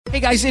Hey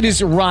guys, it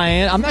is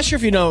Ryan. I'm not sure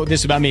if you know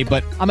this about me,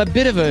 but I'm a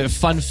bit of a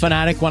fun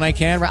fanatic when I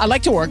can. I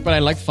like to work, but I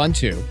like fun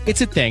too.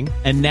 It's a thing.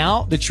 And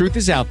now the truth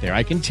is out there.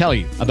 I can tell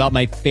you about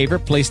my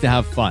favorite place to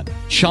have fun.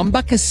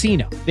 Chumba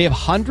Casino. They have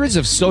hundreds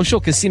of social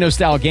casino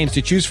style games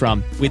to choose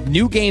from with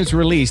new games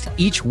released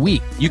each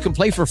week. You can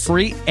play for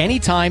free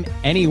anytime,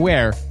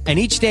 anywhere. And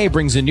each day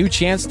brings a new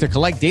chance to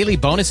collect daily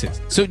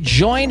bonuses. So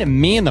join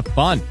me in the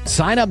fun.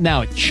 Sign up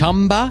now at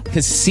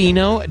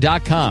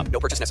ChumbaCasino.com. No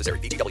purchase necessary.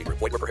 VGW.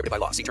 Void where prohibited by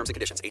law. See terms and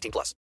conditions.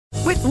 18+.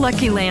 With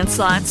Lucky Land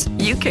Slots,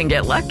 you can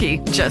get lucky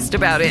just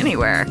about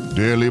anywhere.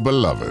 Dearly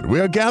beloved, we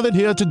are gathered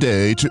here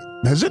today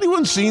to... Has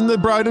anyone seen the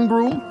bride and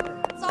groom?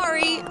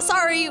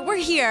 Sorry, we're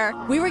here.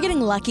 We were getting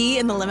lucky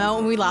in the limo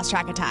and we lost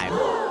track of time.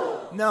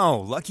 No,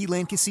 Lucky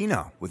Land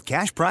Casino, with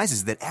cash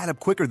prizes that add up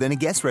quicker than a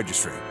guest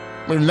registry.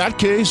 In that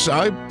case,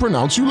 I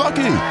pronounce you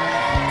lucky.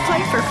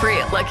 Play for free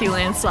at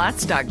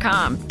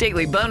LuckyLandSlots.com.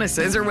 Daily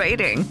bonuses are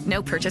waiting.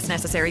 No purchase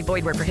necessary.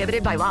 Void where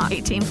prohibited by law.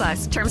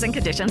 18+. Terms and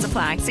conditions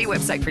apply. See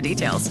website for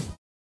details.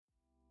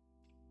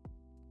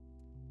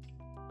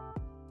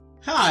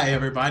 Hi,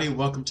 everybody.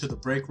 Welcome to The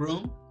Break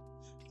Room.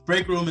 The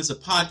Break Room is a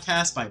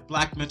podcast by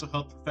Black mental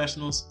health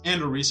professionals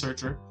and a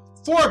researcher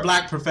for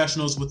Black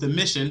professionals with a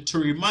mission to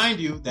remind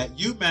you that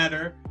you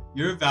matter,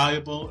 you're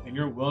valuable, and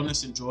your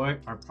wellness and joy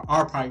are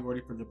our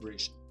priority for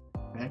liberation.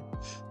 Okay?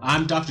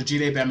 I'm Dr.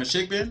 Jide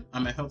Bamashigban.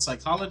 I'm a health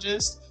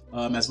psychologist,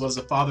 as well as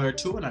a father of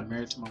two, and I'm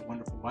married to my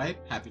wonderful wife.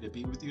 Happy to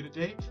be with you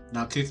today.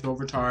 Now, kick it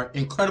over to our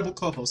incredible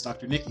co-host,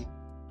 Dr. Nikki.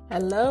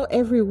 Hello,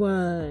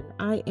 everyone.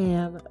 I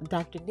am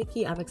Dr.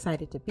 Nikki. I'm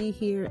excited to be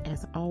here,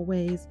 as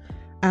always.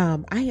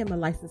 I am a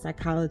licensed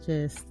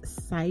psychologist,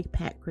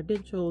 PsyPAC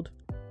credentialed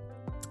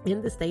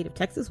in the state of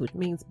Texas, which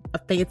means a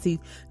fancy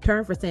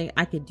term for saying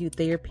I can do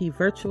therapy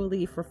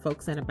virtually for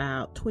folks in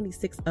about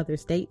 26 other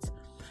states.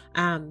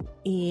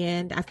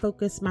 And I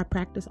focus my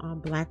practice on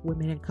Black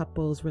women and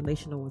couples,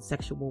 relational and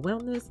sexual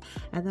wellness.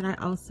 And then I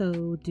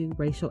also do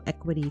racial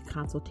equity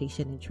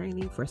consultation and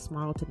training for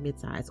small to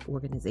mid-sized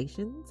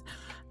organizations.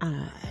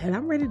 And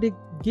I'm ready to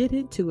get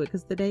into it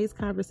because today's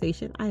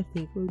conversation I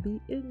think will be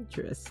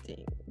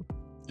interesting.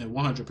 It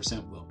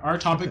 100% will. Our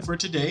topic for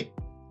today,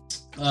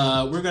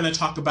 we're going to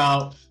talk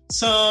about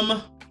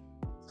some,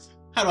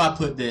 how do I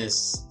put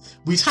this?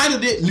 We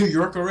titled it New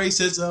Yorker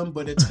racism,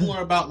 but it's more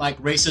about like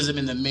racism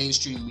in the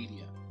mainstream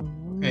media.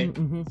 Okay,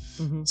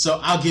 so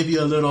I'll give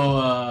you a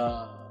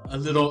little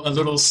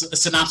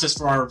synopsis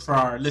for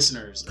our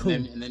listeners, cool.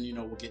 and then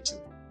we'll get to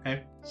it.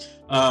 Okay,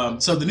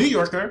 so the New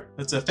Yorker,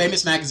 it's a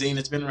famous magazine.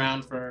 It's been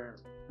around for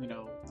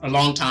a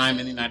long time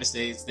in the United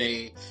States.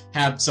 They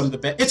have some of the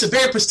best. It's a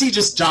very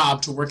prestigious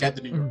job to work at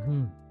the New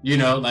Yorker.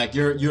 Like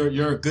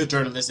you're a good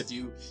journalist if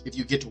you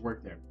get to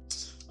work there.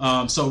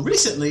 So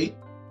recently.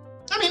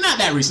 I mean, not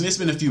that recently. It's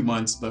been a few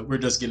months, but we're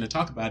just going to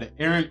talk about it.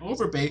 Erin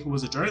Overbay, who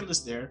was a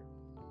journalist there,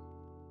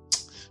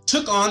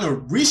 took on a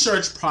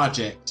research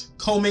project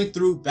combing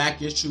through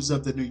back issues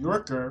of The New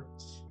Yorker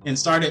and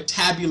started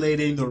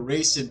tabulating the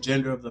race and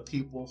gender of the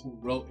people who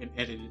wrote and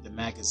edited the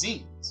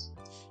magazines.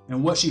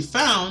 And what she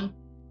found,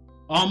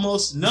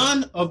 almost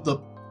none of the...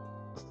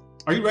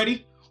 Are you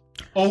ready?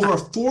 Over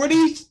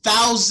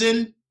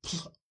 40,000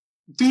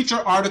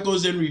 feature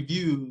articles and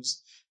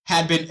reviews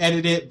had been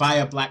edited by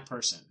a Black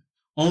person.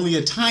 Only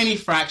a tiny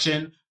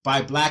fraction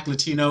by Black,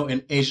 Latino,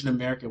 and Asian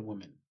American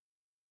women.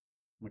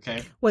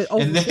 Okay? Wait,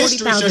 over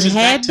 40,000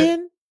 had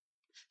been?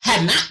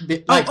 Had not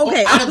been.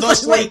 Okay. Out of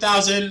those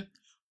 40,000,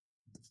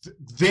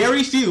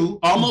 very few,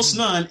 almost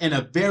none, and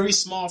a very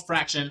small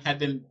fraction had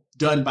been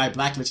done by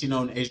Black,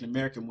 Latino, and Asian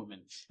American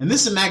women. And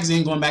this is a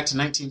magazine going back to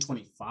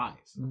 1925.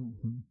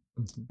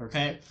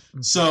 Okay?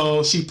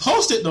 So she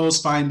posted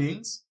those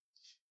findings.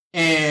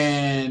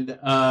 And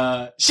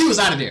she was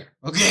out of there,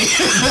 okay?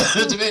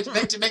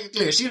 to make it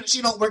clear,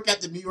 she don't work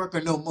at the New Yorker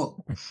no more.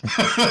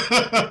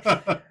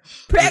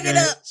 Prag it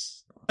up.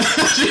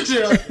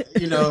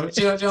 she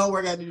don't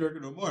work at New Yorker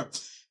no more.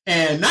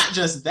 And not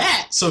just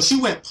that, so she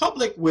went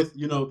public with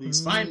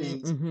these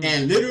findings,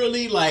 and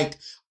literally like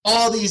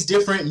all these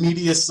different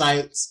media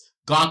sites,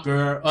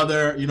 Gawker,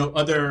 other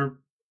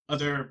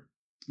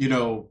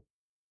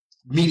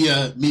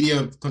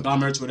media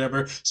conglomerates,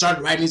 whatever,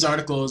 started writing these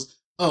articles.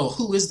 Oh,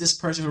 who is this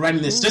person writing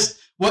this? Just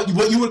what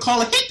you would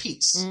call a hit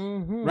piece,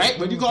 right?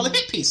 What you call a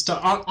hit piece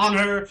on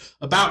her,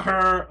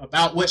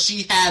 about what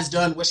she has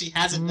done, what she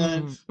hasn't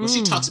done, what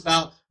she talks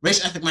about,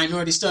 racial ethnic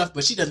minority stuff,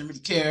 but she doesn't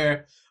really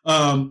care.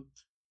 But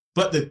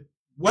the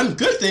one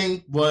good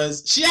thing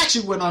was she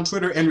actually went on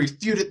Twitter and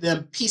refuted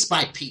them piece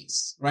by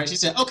piece, right? She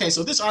said, okay,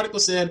 so this article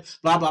said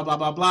blah, blah, blah,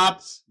 blah, blah.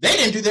 They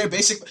didn't do their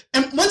basic,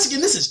 and once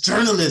again, this is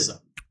journalism.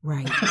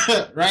 Right.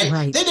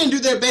 Right? They didn't do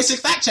their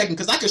basic fact checking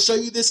because I could show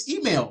you this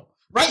email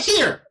right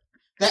here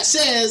that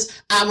says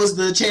I was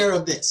the chair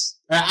of this.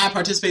 I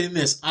participated in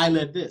this. I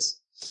led this.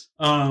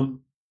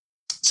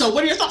 So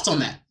what are your thoughts on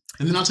that?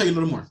 And then I'll tell you a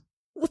little more.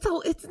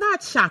 So it's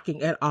not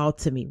shocking at all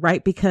to me,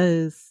 right?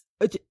 Because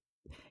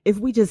if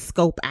we just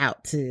scope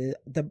out to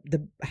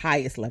the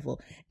highest level,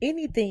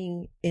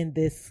 anything in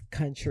this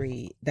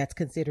country that's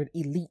considered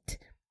elite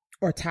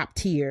or top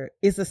tier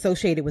is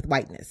associated with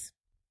whiteness.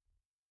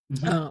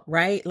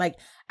 Right? Like,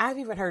 I've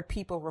even heard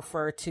people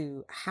refer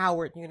to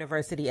Howard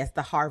University as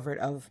the Harvard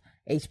of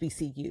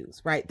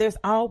HBCUs, right? There's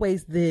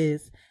always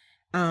this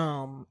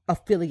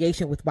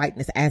affiliation with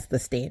whiteness as the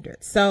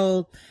standard.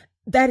 So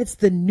that it's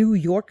the New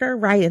Yorker,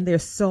 right? And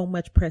there's so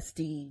much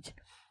prestige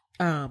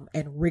and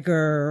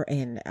rigor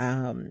and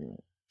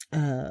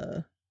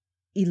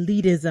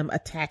elitism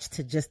attached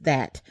to just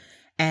that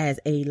as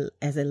a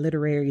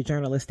literary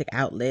journalistic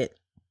outlet.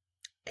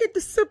 It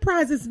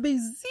surprises me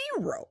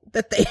zero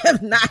that they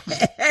have not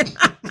had.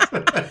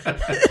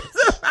 It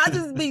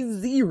surprises me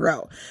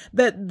zero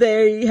that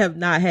they have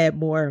not had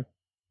more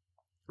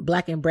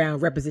Black and brown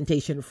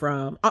representation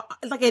from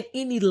like at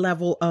any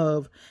level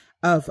of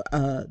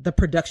the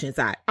production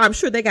side. I'm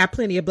sure they got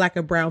plenty of Black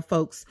and brown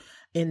folks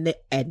in the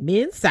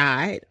admin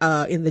side,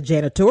 in the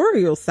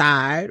janitorial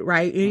side,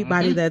 right?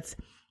 Anybody that's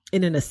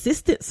in an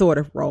assistant sort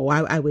of role,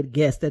 I would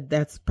guess that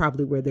that's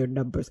probably where their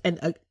numbers,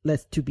 and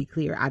let's to be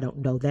clear, I don't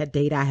know that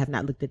data. I have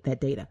not looked at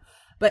that data,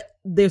 but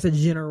there's a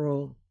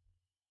general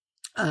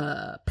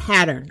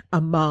pattern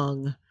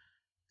among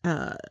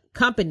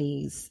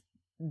companies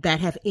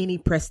that have any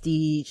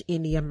prestige,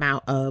 any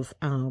amount of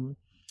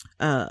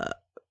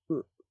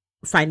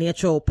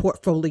financial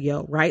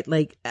portfolio, right?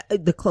 Like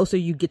the closer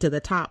you get to the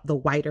top, the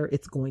whiter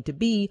it's going to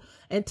be.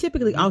 And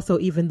typically also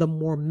even the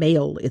more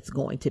male it's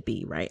going to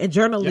be, right? And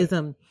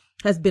journalism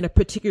has been a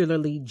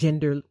particularly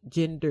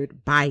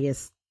gendered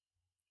biased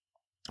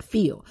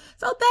field.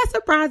 So that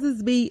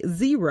surprises me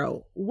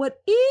zero.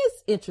 What is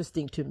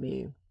interesting to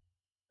me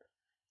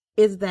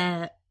is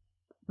that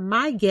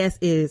my guess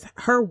is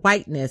her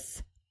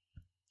whiteness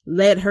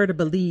led her to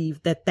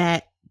believe that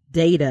that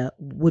data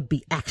would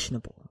be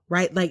actionable,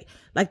 right? Like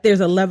there's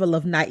a level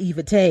of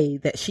naivete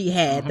that she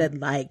had that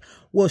like,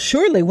 well,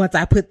 surely once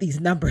I put these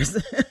numbers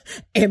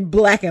in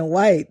black and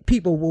white,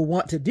 people will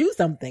want to do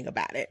something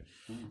about it.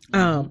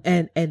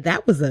 And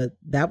that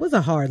was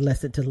a hard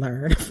lesson to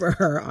learn for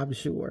her, I'm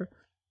sure.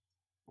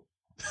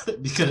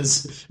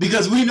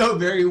 because we know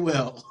very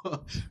well,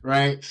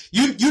 right?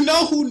 You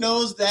know who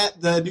knows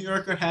that the New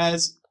Yorker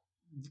has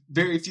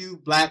very few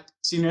Black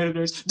senior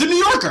editors? The New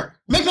Yorker.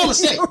 Make no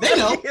mistake, they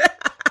know.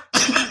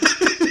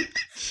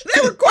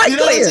 They were quite clear.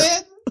 What I'm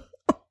saying?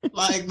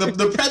 Like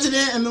the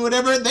president and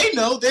whatever, they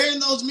know. They're in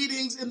those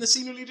meetings, in the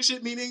senior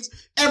leadership meetings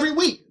every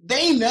week.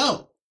 They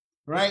know,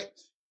 right?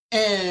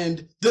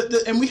 And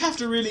and we have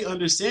to really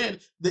understand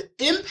the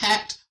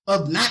impact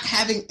of not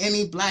having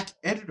any Black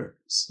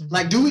editors.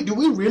 Like, do we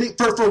really,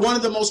 for one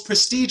of the most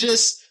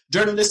prestigious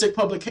journalistic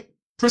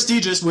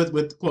prestigious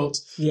with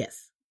quotes?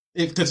 Yes.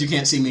 Because you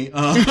can't see me.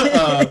 One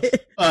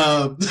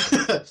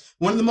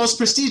of the most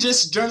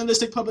prestigious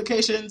journalistic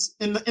publications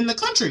in the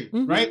country,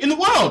 right? In the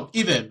world,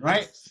 even,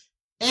 right?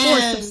 For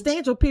a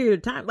substantial period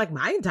of time, like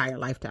my entire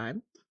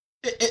lifetime.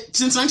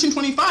 Since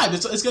 1925,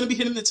 it's going to be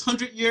hitting its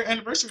 100-year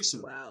anniversary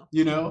soon. Wow.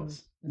 You know,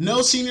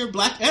 no senior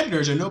Black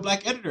editors or no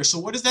Black editors. So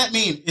what does that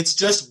mean? It's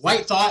just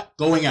white thought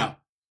going out.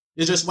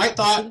 It's just white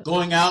thought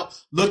going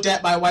out, looked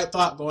at by white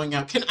thought going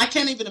out. I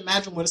can't even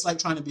imagine what it's like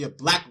trying to be a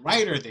Black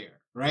writer there,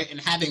 right? And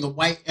having a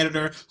white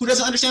editor who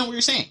doesn't understand what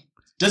you're saying,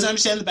 doesn't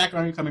understand the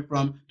background you're coming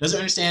from, doesn't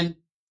understand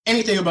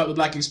anything about the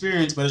Black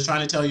experience, but is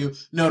trying to tell you,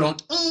 no,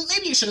 don't,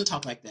 maybe you shouldn't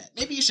talk like that.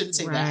 Maybe you shouldn't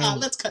say that.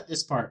 Let's cut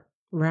this part.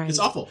 Right. It's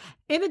awful.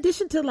 In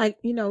addition to, like,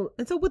 you know,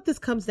 and so what this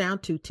comes down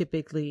to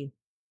typically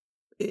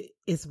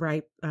is,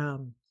 right,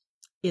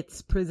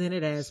 it's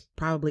presented as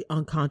probably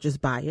unconscious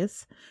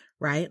bias,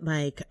 right?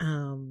 Like,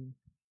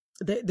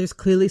 there's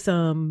clearly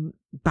some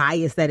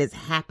bias that is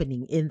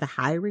happening in the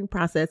hiring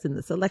process, in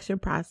the selection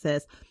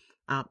process.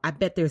 I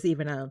bet there's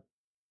even a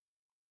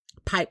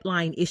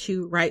pipeline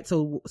issue, right?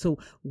 So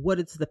what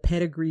is the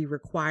pedigree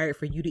required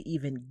for you to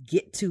even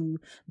get to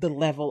the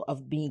level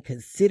of being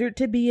considered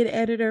to be an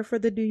editor for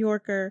the New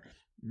Yorker?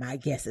 My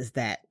guess is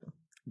that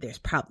there's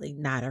probably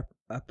not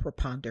a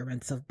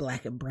preponderance of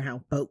Black and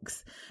brown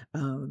folks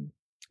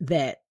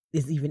that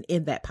is even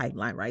in that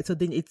pipeline, right? So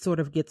then it sort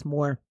of gets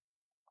more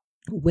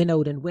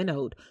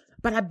winnowed.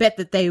 But I bet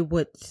that they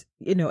would,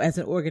 you know, as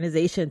an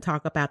organization,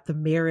 talk about the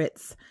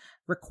merits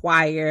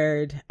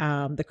required,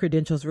 the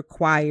credentials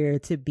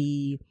required to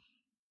be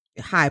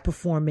high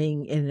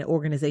performing in an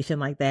organization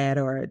like that,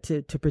 or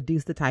to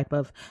produce the type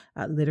of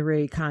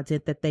literary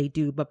content that they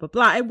do, blah, blah,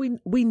 blah. And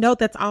we know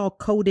that's all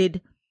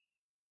coded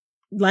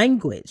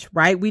language,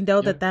 right? We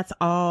know that that's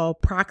all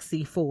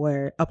proxy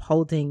for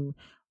upholding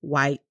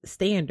white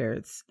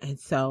standards. And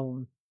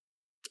so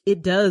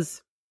it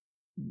does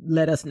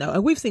let us know.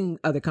 And we've seen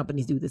other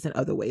companies do this in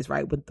other ways,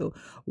 right? With the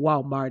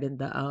Walmart and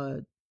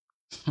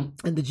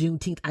the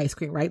Juneteenth ice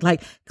cream, right?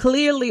 Like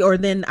clearly, or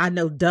then I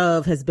know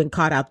Dove has been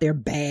caught out there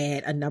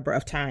bad a number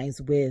of times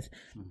with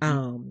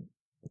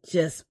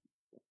just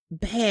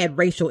bad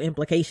racial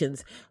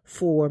implications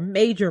for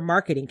major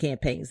marketing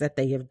campaigns that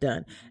they have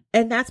done.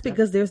 And that's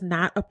because there's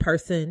not a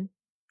person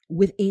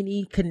with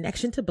any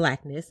connection to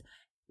Blackness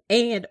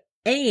and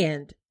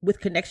with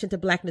connection to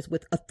Blackness,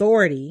 with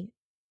authority,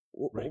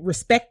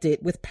 respected,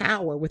 with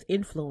power, with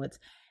influence,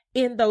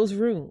 in those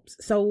rooms.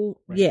 So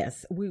Right.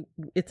 yes,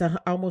 it's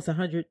almost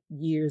 100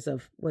 years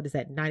of, what is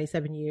that,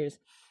 97 years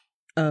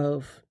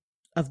of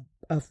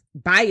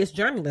biased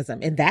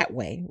journalism in that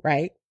way,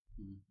 right?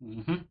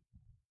 Mm-hmm.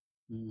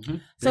 Mm-hmm.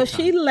 So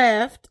she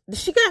left.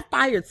 She got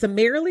fired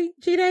summarily,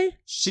 G-Day?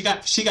 She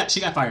got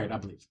fired, I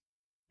believe.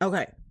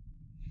 Okay.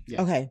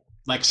 Yeah. Okay.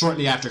 Like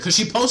shortly after, because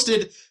she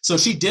posted. So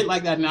she did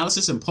like that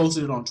analysis and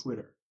posted it on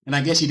Twitter. And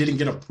I guess she didn't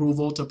get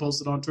approval to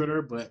post it on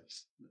Twitter, but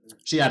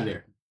she out of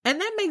there. And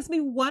that makes me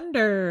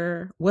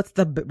wonder what's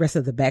the rest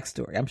of the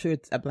backstory. I'm sure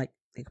it's like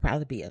it could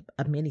probably be a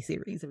mini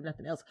series if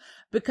nothing else,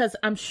 because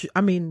I'm sure.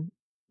 I mean,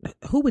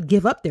 who would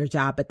give up their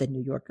job at the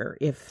New Yorker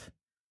if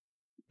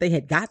they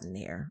had gotten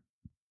there?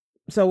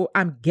 So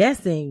I'm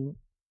guessing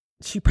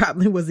she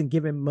probably wasn't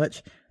given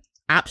much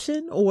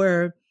option,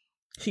 or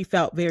she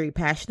felt very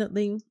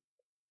passionately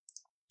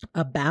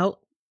about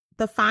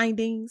the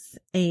findings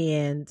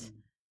and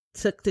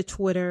took to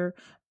Twitter.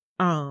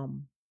 Are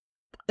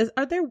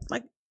there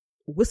like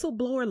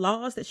whistleblower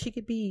laws that she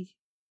could be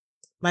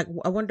like?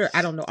 I wonder.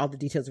 I don't know all the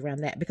details around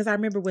that, because I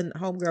remember when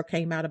Homegirl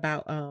came out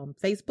about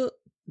Facebook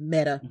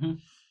Meta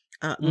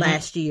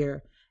last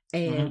year,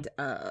 and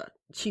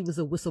she was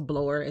a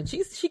whistleblower, and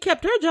she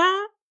kept her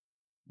job.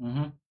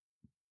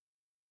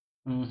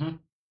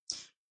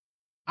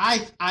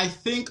 I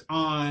think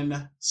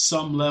on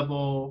some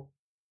level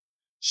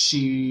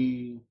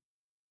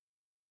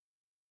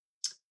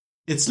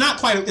it's not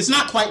quite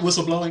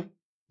whistleblowing.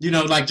 You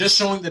know, like just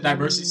showing the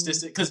diversity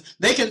statistic, because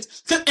they can,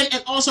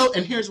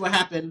 and here's what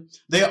happened.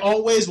 They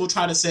always will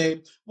try to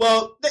say,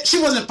 well,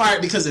 she wasn't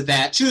fired because of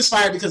that. She was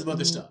fired because of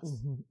other stuff,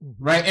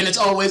 right? And it's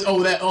always,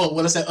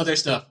 what's that other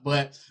stuff?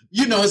 But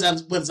you know,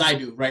 what I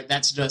do, right?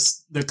 That's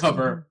just the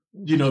cover.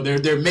 You know,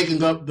 they're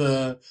making up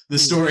the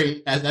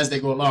story as they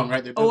go along,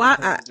 right?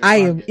 I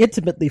am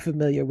intimately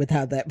familiar with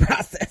how that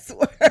process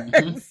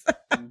works.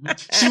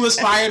 She was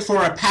fired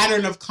for a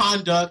pattern of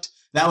conduct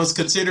that was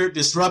considered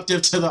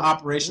disruptive to the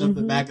operation of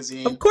the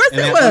magazine. Of course,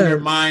 and it was.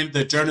 Undermined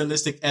the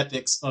journalistic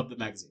ethics of the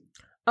magazine.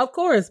 Of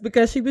course,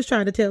 because she was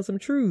trying to tell some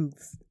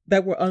truths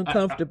that were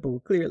uncomfortable.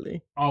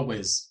 Clearly,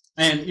 always.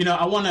 And you know,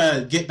 I want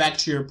to get back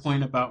to your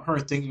point about her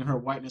thinking her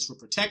whiteness would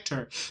protect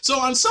her. So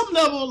on some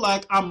level,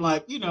 like I'm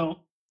like, you know,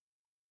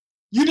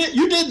 you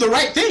did the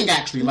right thing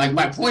actually, like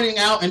by pointing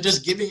out and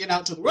just giving it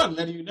out to the world, and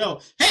letting you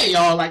know, hey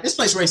y'all, like this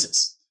place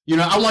racist. You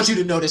know, I want you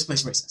to know this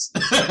place racist,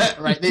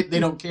 right?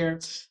 They don't care.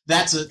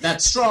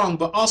 That's strong,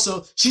 but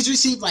also she's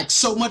received like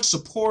so much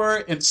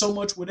support and so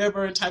much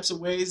whatever in types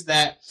of ways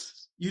that,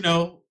 you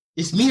know,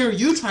 if me or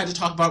you try to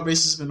talk about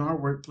racism in our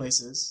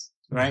workplaces,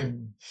 right?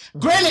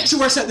 Granted, she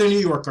works at the New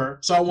Yorker,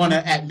 so I want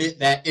to admit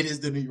that it is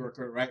the New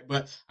Yorker, right?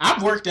 But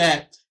I've worked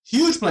at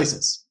huge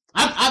places.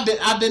 I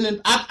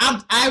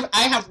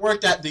have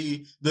worked at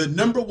the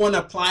number one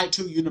applied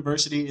to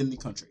university in the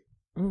country.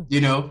 You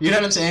know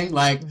what I'm saying?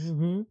 Like.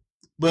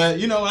 But,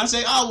 you know, when I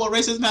say, oh, well,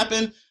 racism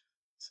happened,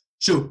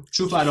 true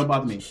fly don't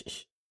bother me.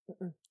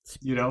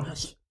 You know?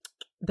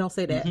 Don't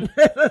say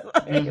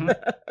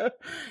that.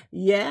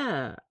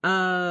 Yeah.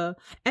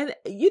 And,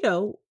 you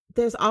know,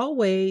 there's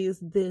always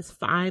this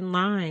fine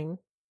line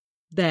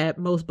that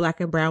most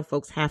Black and brown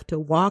folks have to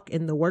walk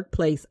in the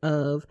workplace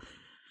of,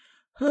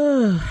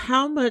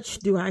 how much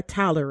do I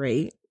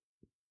tolerate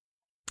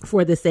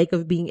for the sake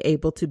of being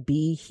able to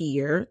be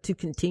here, to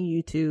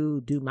continue to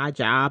do my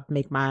job,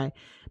 make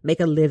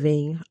a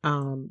living,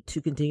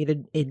 to continue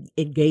to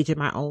engage in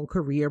my own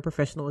career and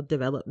professional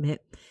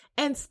development,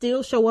 and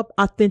still show up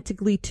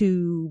authentically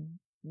to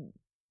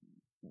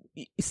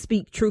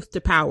speak truth to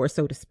power,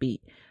 so to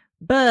speak.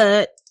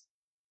 But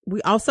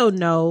we also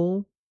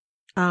know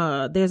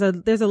there's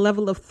a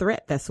level of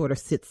threat that sort of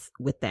sits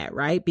with that,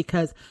 right?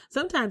 Because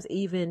sometimes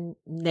even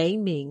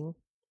naming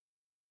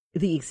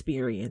the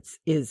experience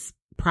is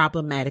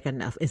problematic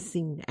enough. It's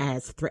seen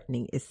as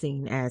threatening. It's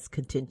seen as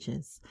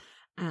contentious.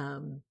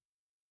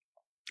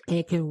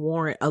 It can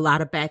warrant a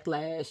lot of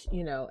backlash,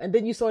 you know, and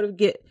then you sort of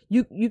get,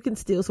 you can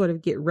still sort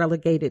of get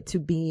relegated to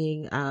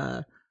being,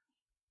 what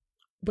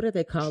do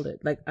they call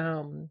it? Like,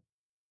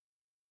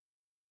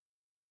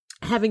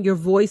 having your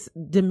voice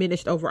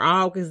diminished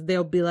overall, because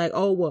they'll be like,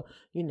 oh, well,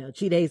 you know,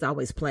 G-Day's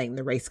always playing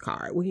the race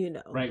card. Well, you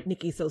know, right.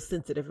 Nikki's so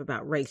sensitive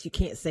about race. You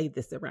can't say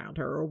this around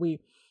her, or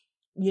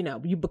you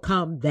know, you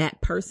become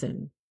that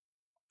person.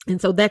 And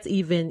so that's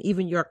even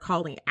your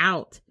calling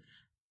out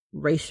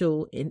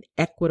racial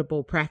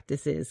inequitable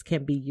practices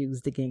can be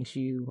used against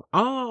you,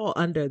 all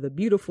under the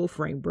beautiful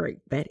framework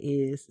that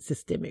is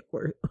systemic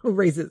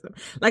racism.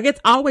 Like, it's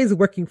always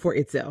working for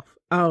itself.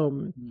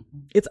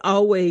 It's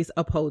always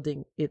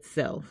upholding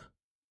itself.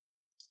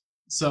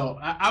 So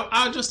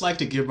I'd just like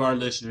to give our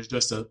listeners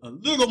just a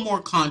little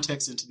more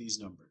context into these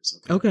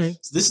numbers. Okay.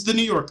 So this is the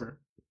New Yorker.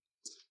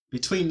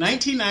 Between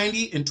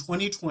 1990 and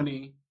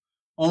 2020,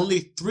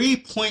 only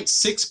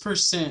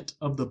 3.6%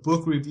 of the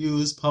book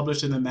reviews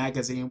published in the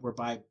magazine were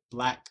by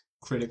Black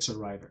critics or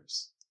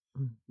writers.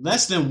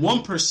 Less than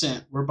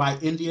 1% were by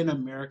Indian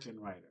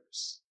American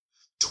writers.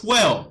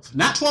 12,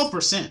 not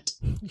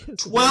 12%.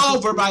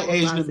 12 were by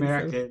Asian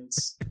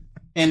Americans.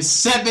 and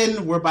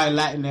 7 were by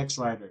Latinx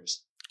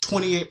writers.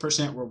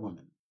 28% were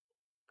women.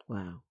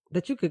 Wow.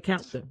 That you could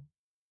count them.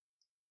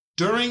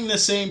 During the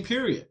same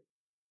period,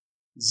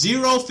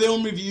 0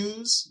 film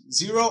reviews,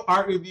 0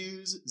 art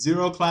reviews,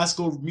 0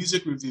 classical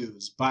music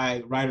reviews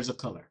by writers of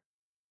color.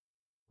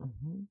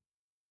 Mm-hmm.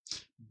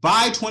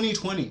 By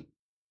 2020,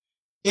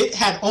 it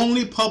had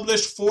only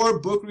published 4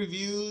 book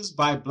reviews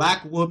by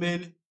Black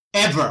women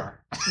ever.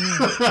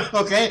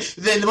 Okay.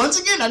 Then once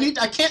again,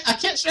 I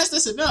can't stress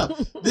this enough.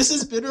 This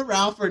has been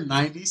around for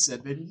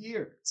 97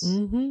 years.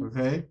 Mm-hmm.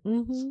 Okay.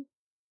 Mm-hmm.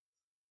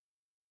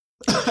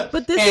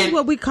 But this is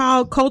what we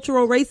call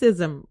cultural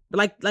racism.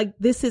 Like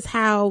this is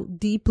how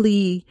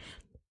deeply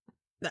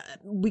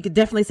we could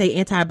definitely say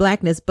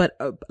anti-blackness, but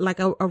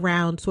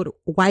around sort of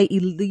white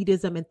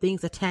elitism and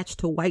things attached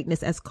to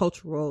whiteness as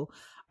cultural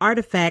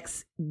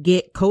artifacts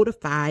get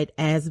codified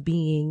as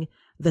being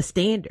the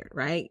standard,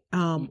 right?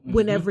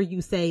 Whenever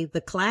you say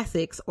the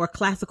classics or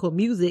classical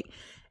music,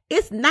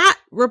 it's not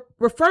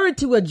referring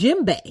to a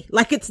djembe.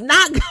 Like, it's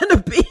not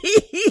gonna be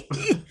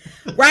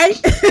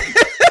right.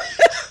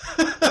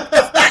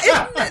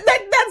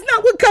 That's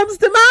not what comes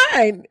to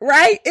mind,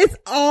 right? It's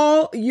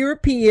all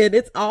European.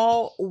 It's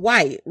all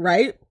white,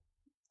 right?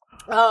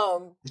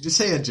 Did you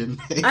say a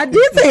djembe? I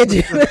did say a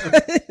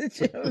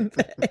djembe.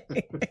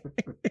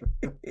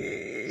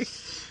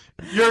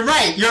 You're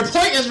right. Your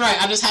point is right.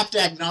 I just have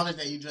to acknowledge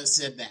that you just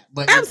said that.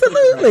 But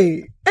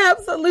absolutely,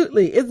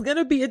 absolutely, it's going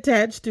to be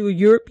attached to a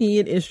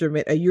European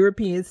instrument, a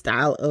European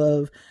style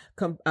of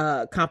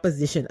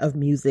composition of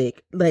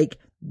music. Like,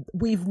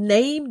 we've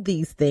named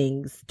these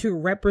things to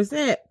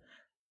represent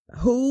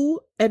who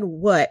and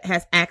what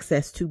has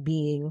access to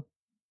being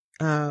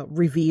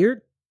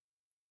revered,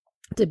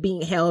 to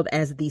being held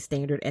as the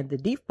standard and the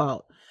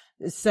default.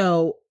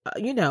 So,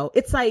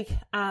 it's like,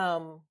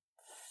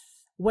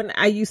 when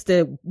I used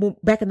to,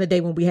 back in the day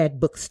when we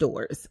had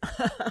bookstores,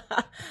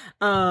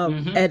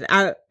 and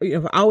I've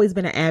always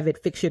been an avid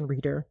fiction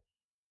reader,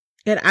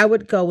 and I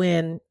would go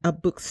in a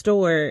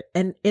bookstore,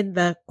 and in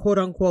the quote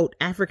unquote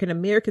African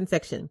American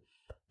section,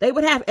 they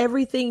would have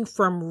everything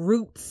from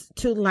Roots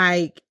to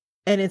like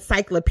an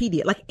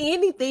encyclopedia, like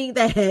anything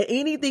that had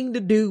anything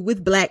to do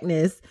with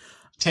blackness,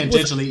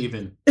 tangentially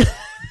even in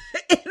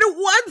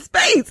one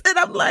space. And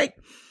I'm like,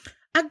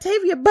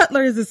 Octavia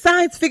Butler is a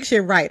science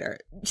fiction writer.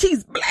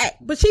 She's black,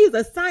 but she's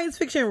a science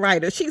fiction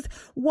writer. She's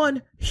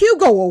won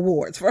Hugo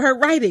Awards for her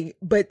writing,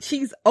 but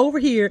she's over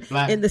here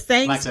in the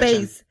same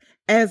space section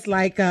as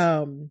like,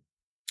 Terry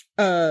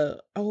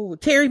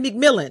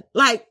McMillan.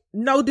 Like,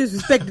 no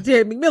disrespect to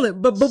Terry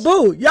McMillan, but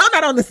boo, y'all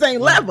not on the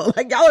same level.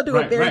 Like, y'all are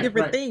doing very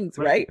different things,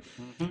 right?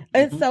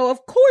 And so,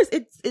 of course,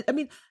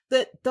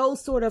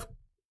 those sort of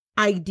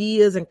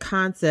ideas and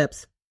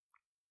concepts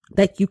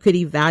that you could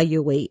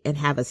evaluate and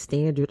have a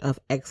standard of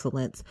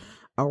excellence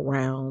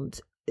around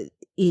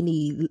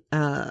any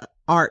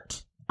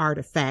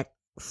artifact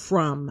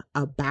from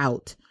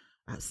about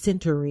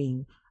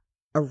centering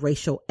a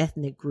racial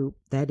ethnic group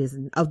that is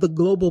of the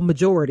global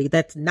majority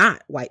that's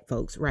not white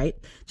folks, right?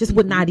 Just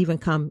would not even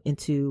come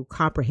into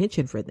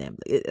comprehension for them.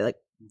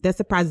 That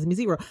surprises me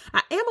zero.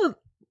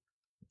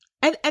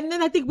 And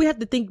then I think we have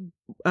to think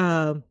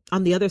on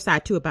the other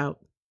side too about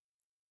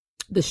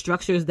the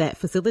structures that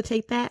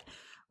facilitate that.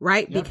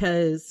 Right. Yep.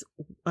 Because,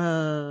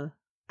 I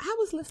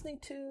was listening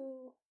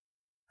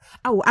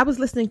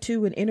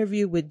to an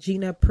interview with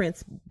Gina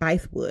Prince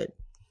Bythewood,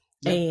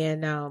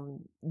 and,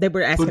 they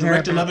were asking her. Who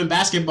directed Love and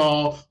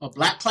Basketball, a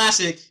black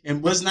classic,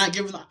 and was not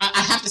given,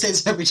 I have to say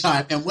this every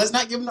time, and was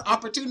not given the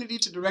opportunity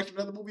to direct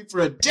another movie for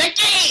a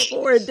decade.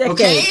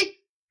 Okay?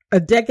 A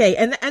decade.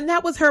 And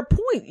that was her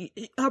point.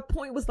 Her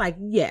point was like,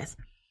 yes,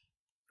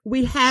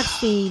 we have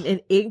seen an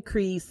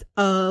increase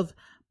of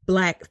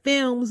Black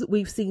films.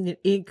 We've seen an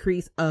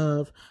increase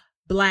of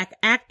Black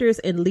actors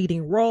in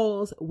leading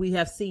roles. We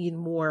have seen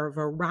more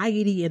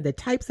variety in the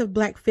types of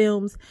Black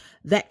films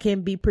that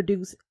can be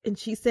produced. And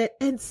she said,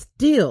 and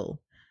still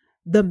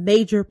the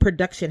major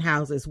production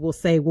houses will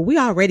say, well, we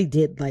already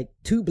did like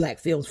 2 Black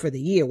films for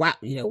the year. Wow.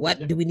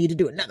 What do we need to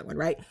do another one?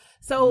 Right.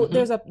 So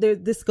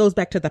this goes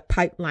back to the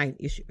pipeline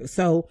issue.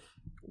 So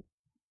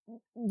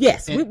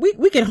yes,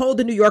 we can hold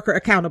the New Yorker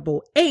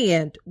accountable.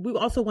 And we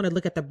also want to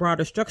look at the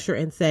broader structure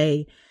and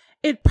say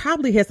it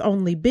probably has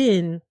only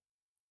been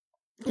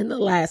in the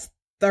last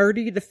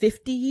 30 to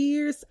 50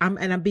 years.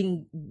 I'm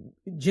being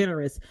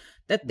generous,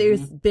 that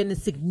there's been a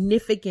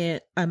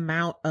significant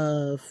amount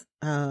of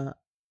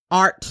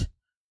art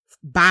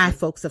by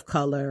folks of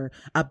color,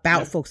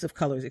 about folks of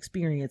color's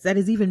experience that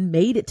has even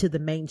made it to the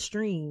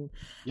mainstream.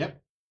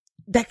 Yep.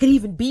 That could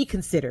even be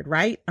considered,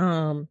 right?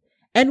 And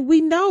we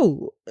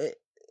know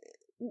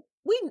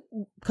we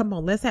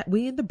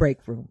in the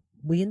break room,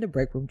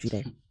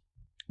 Jude.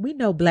 We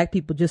know Black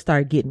people just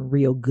started getting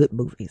real good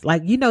movies.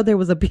 Like, there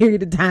was a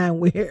period of time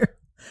where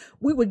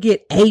we would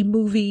get a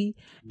movie,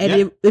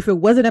 and if it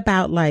wasn't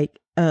about like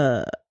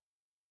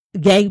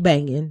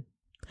gangbanging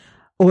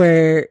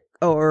or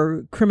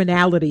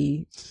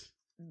criminality,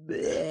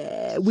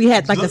 we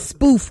had like a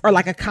spoof or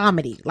like a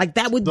comedy. Like,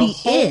 that would be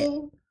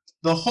it.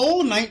 the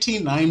whole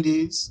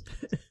 1990s,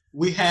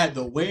 we had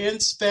the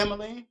Wayans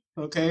family,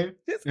 okay?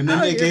 And then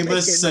they gave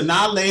us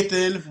Sanaa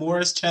Lathan,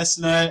 Morris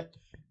Chestnut,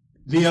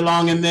 Nia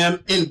Long, and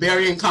them in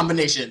varying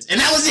combinations. And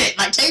that was it.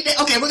 Like, Taye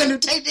Diggs. Okay, we're going to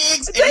do Taye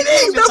Diggs.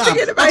 Don't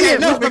forget about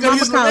him. No, we're going to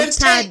use Lorenz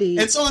Tate Tate.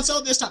 and so and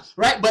so this time.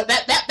 Right? But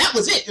that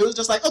was it. It was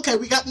just like, okay,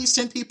 we got these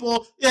 10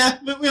 people. Yeah,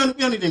 we don't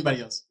need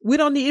anybody else. We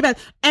don't need anybody.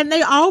 And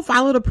they all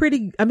followed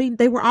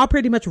they were all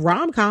pretty much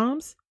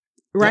rom-coms,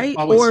 right?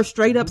 Yeah, or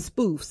straight up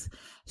spoofs.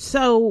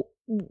 So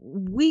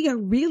we are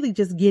really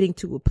just getting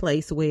to a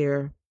place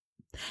where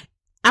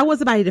I want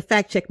somebody to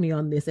fact check me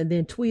on this and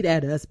then tweet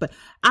at us. But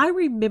I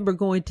remember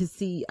going to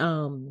see,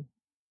 my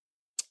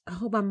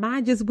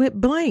mind just went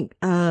blank.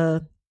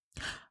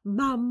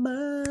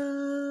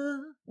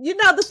 Mama, you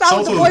know the song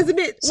with the boys in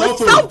it. Soul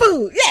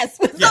Food. Yes,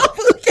 when Soul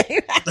Food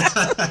came out.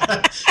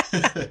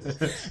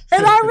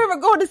 And I remember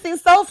going to see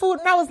Soul Food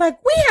and I was like,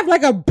 we have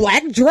like a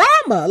black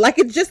drama. Like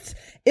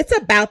it's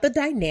about the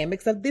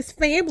dynamics of this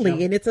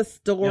family. And it's a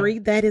story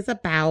that is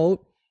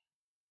about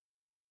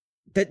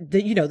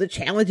the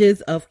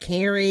challenges of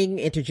caring,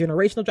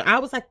 intergenerational. I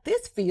was like,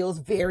 this feels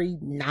very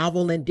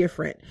novel and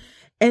different.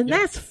 And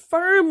that's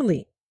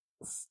firmly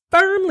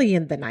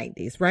in the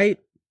 90s, right?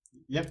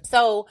 Yep.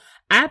 So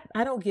I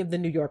don't give the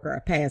New Yorker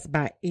a pass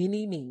by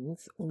any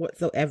means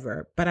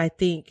whatsoever, but I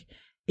think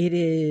it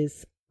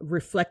is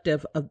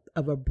reflective of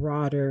a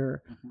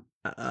broader.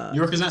 New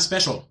York is not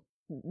special.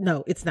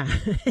 No, it's not.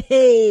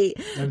 Hey,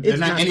 they're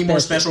not any more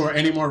special or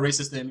any more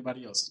racist than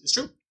anybody else. It's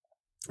true.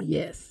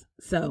 Yes.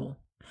 So,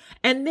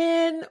 and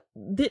then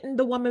didn't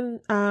the woman,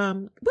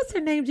 what's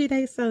her name?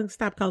 G-Day son,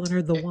 stop calling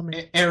her the woman.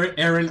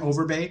 Erin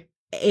Overbay.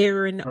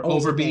 Erin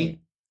Overby.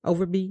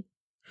 Overby.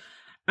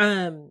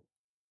 And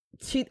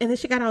then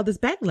she got all this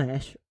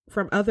backlash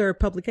from other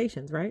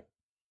publications, right?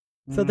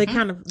 So they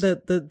kind of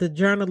the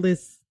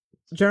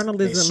journalism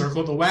they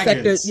circled the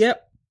wagons. Sector.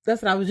 Yep,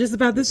 that's what I was just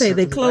about to say.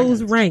 They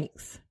closed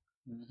ranks.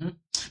 Mm-hmm.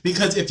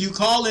 Because if you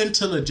call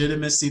into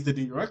legitimacy the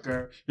New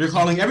Yorker, you're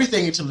calling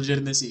everything into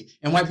legitimacy,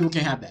 and white people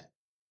can't have that.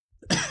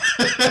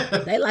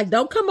 They like,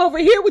 don't come over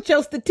here with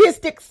your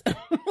statistics.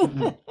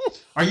 Mm-hmm.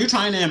 Are you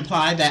trying to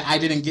imply that I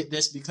didn't get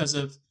this because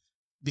of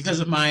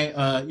my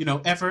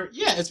effort?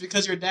 Yeah, it's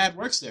because your dad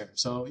works there.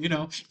 So,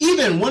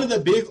 even one of the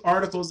big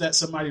articles that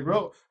somebody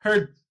wrote,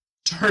 her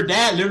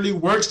dad literally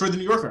works for the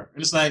New Yorker.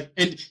 And it's like,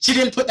 and she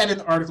didn't put that in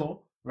the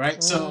article,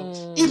 right?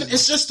 So even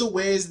it's just the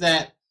ways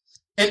that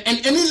and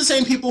these are the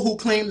same people who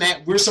claim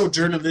that we're so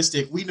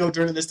journalistic, we know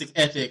journalistic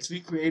ethics,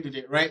 we created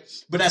it, right?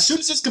 But as soon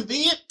as it's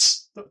convenient,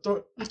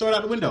 throw it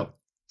out the window.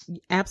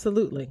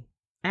 Absolutely.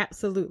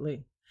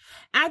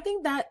 I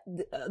think that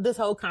this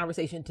whole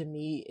conversation to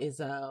me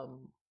is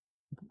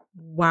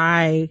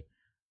why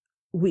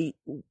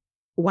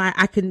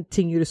I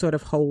continue to sort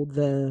of hold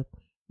the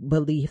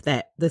belief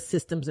that the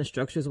systems and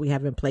structures we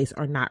have in place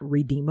are not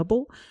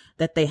redeemable,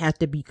 that they have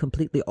to be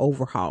completely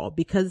overhauled,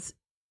 because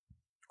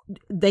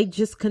they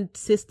just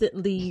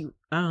consistently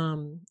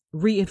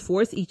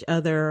reinforce each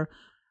other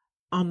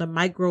on the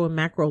micro and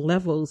macro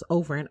levels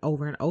over and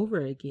over and over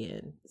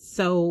again.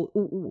 So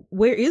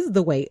where is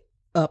the way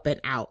up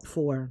and out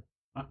for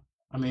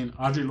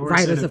Audre Lorde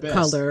writers of best.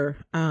 color,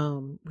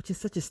 which is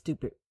such a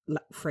stupid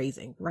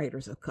phrasing,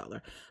 writers of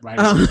color,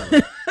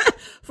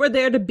 for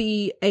there to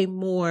be a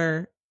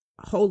more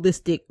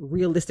holistic,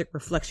 realistic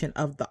reflection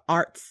of the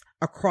arts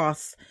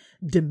across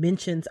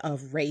dimensions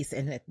of race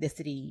and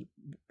ethnicity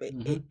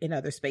in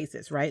other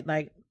spaces, right?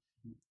 Like,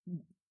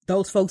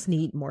 those folks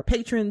need more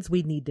patrons.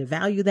 We need to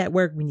value that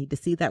work. We need to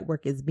see that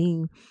work as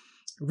being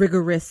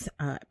rigorous,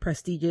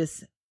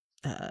 prestigious.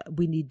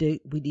 We need to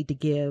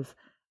give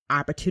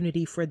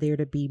opportunity for there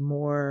to be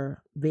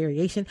more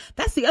variation.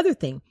 That's the other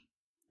thing.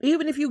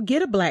 Even if you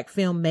get a black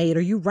film made,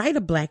 or you write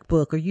a black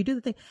book, or you do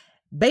the thing,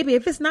 baby,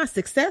 if it's not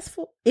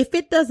successful, if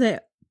it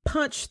doesn't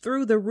punch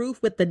through the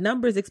roof with the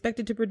numbers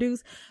expected to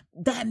produce,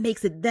 that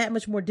makes it that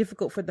much more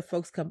difficult for the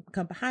folks come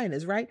behind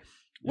us, right?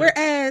 Yeah.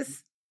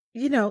 Whereas,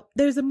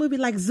 there's a movie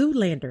like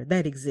Zoolander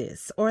that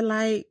exists, or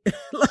I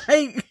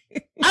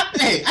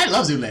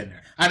love Zoolander.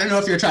 I don't know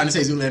if you're trying to say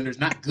Zoolander's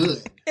not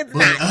good. It's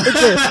not.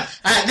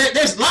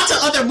 There's lots of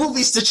other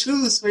movies to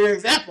choose for your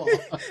example.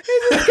 Because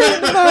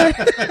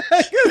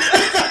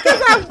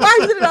I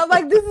watched it and I'm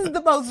like, this is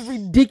the most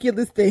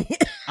ridiculous thing.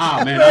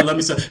 Oh man, I love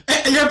you so.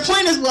 Your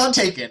point is well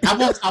taken.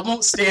 I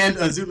won't stand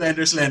a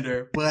Zoolander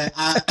slander, but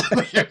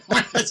your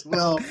point is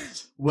well.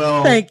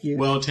 Thank you.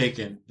 Well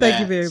taken. Thank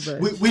you very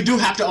much. We do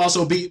have to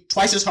also be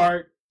twice as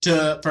hard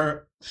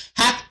for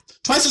half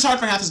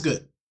as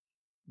good.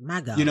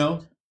 My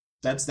God.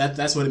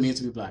 That's what it means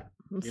to be black.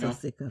 I'm so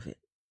sick of it.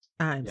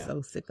 I'm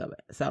so sick of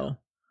it. So,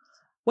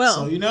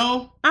 I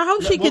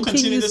hope she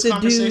continues to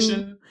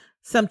do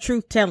some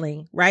truth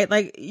telling, right?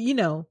 Like,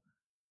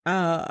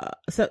 I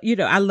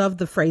love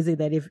the phrasing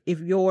that if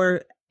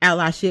your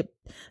allyship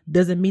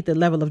doesn't meet the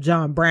level of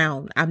John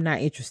Brown, I'm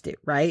not interested,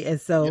 right? And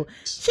so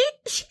she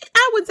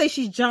I wouldn't say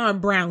she's John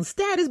Brown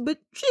status, but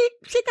she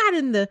got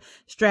in the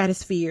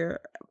stratosphere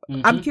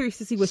I'm curious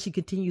to see what she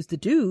continues to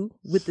do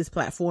with this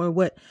platform.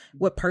 What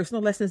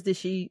personal lessons did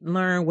she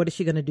learn? What is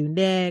she going to do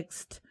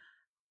next?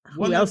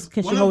 Who else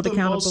can she hold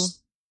accountable?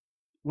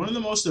 One of the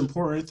most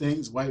important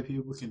things white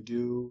people can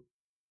do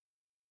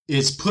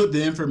is put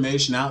the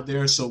information out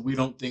there so we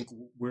don't think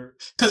we're...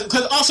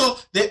 Because also,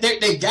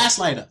 they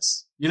gaslight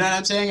us. You know what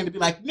I'm saying? And to be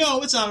like,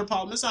 no, it's not a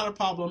problem. It's not a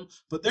problem.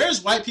 But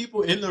there's white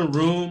people in the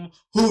room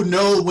who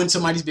know when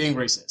somebody's being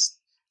racist.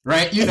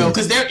 Right? You know,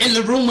 because they're in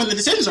the room when the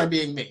decisions are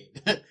being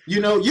made. you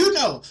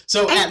know.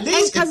 So at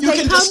least if you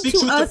can just speak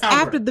to us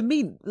after the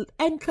meeting.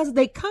 And because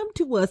they come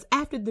to us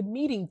after the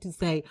meeting to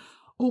say,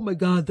 oh my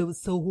God, that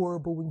was so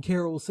horrible when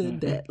Carol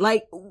said that.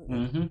 Like,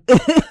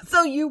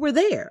 so you were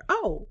there.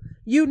 Oh,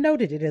 you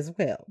noted it as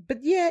well.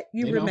 But yet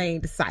you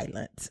remained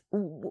silent.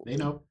 They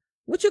know.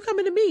 What you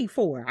coming to me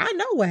for? I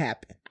know what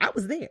happened. I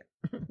was there.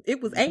 It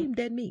was aimed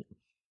at me.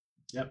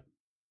 Yep.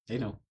 They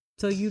know.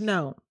 So you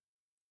know.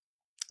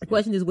 The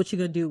question is, what you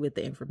going to do with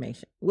the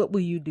information? What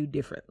will you do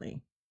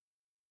differently?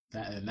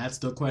 And that's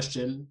the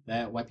question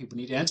that white people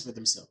need to answer for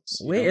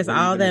themselves. Where's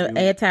all the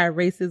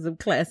anti-racism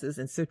classes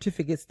and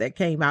certificates that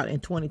came out in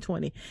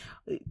 2020?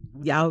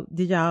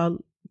 Did y'all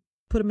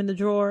put them in the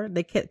drawer?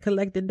 They kept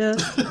collecting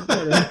dust.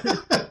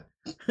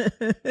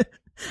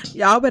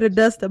 Y'all better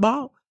dust them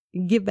off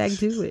and get back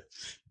to it.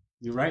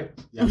 You're right.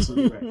 You're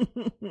absolutely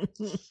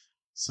right.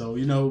 So,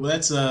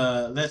 let's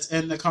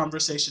end the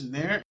conversation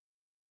there.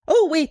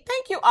 Oh, we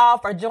thank you all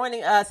for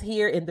joining us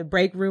here in the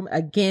break room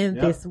again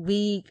this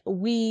week.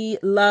 We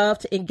love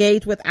to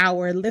engage with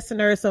our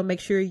listeners, so make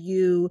sure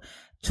you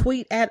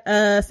tweet at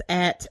us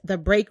at the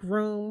break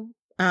room.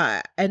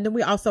 And then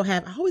we also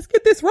have, I always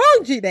get this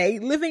wrong, G-Day,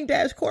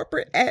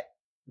 living-corporate at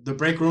the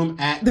break room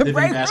at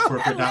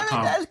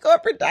living-corporate.com.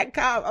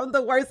 living-corporate.com. I'm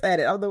the worst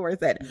at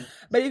it.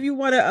 But if you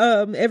want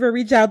to ever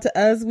reach out to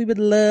us, we would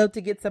love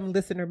to get some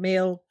listener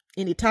mail.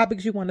 Any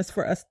topics you want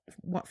for us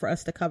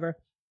to cover,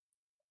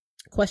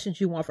 questions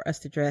you want for us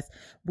to address,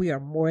 we are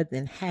more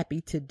than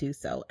happy to do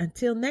so.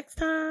 Until next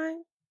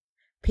time,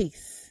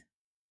 peace.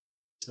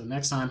 Till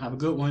next time, have a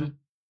good one.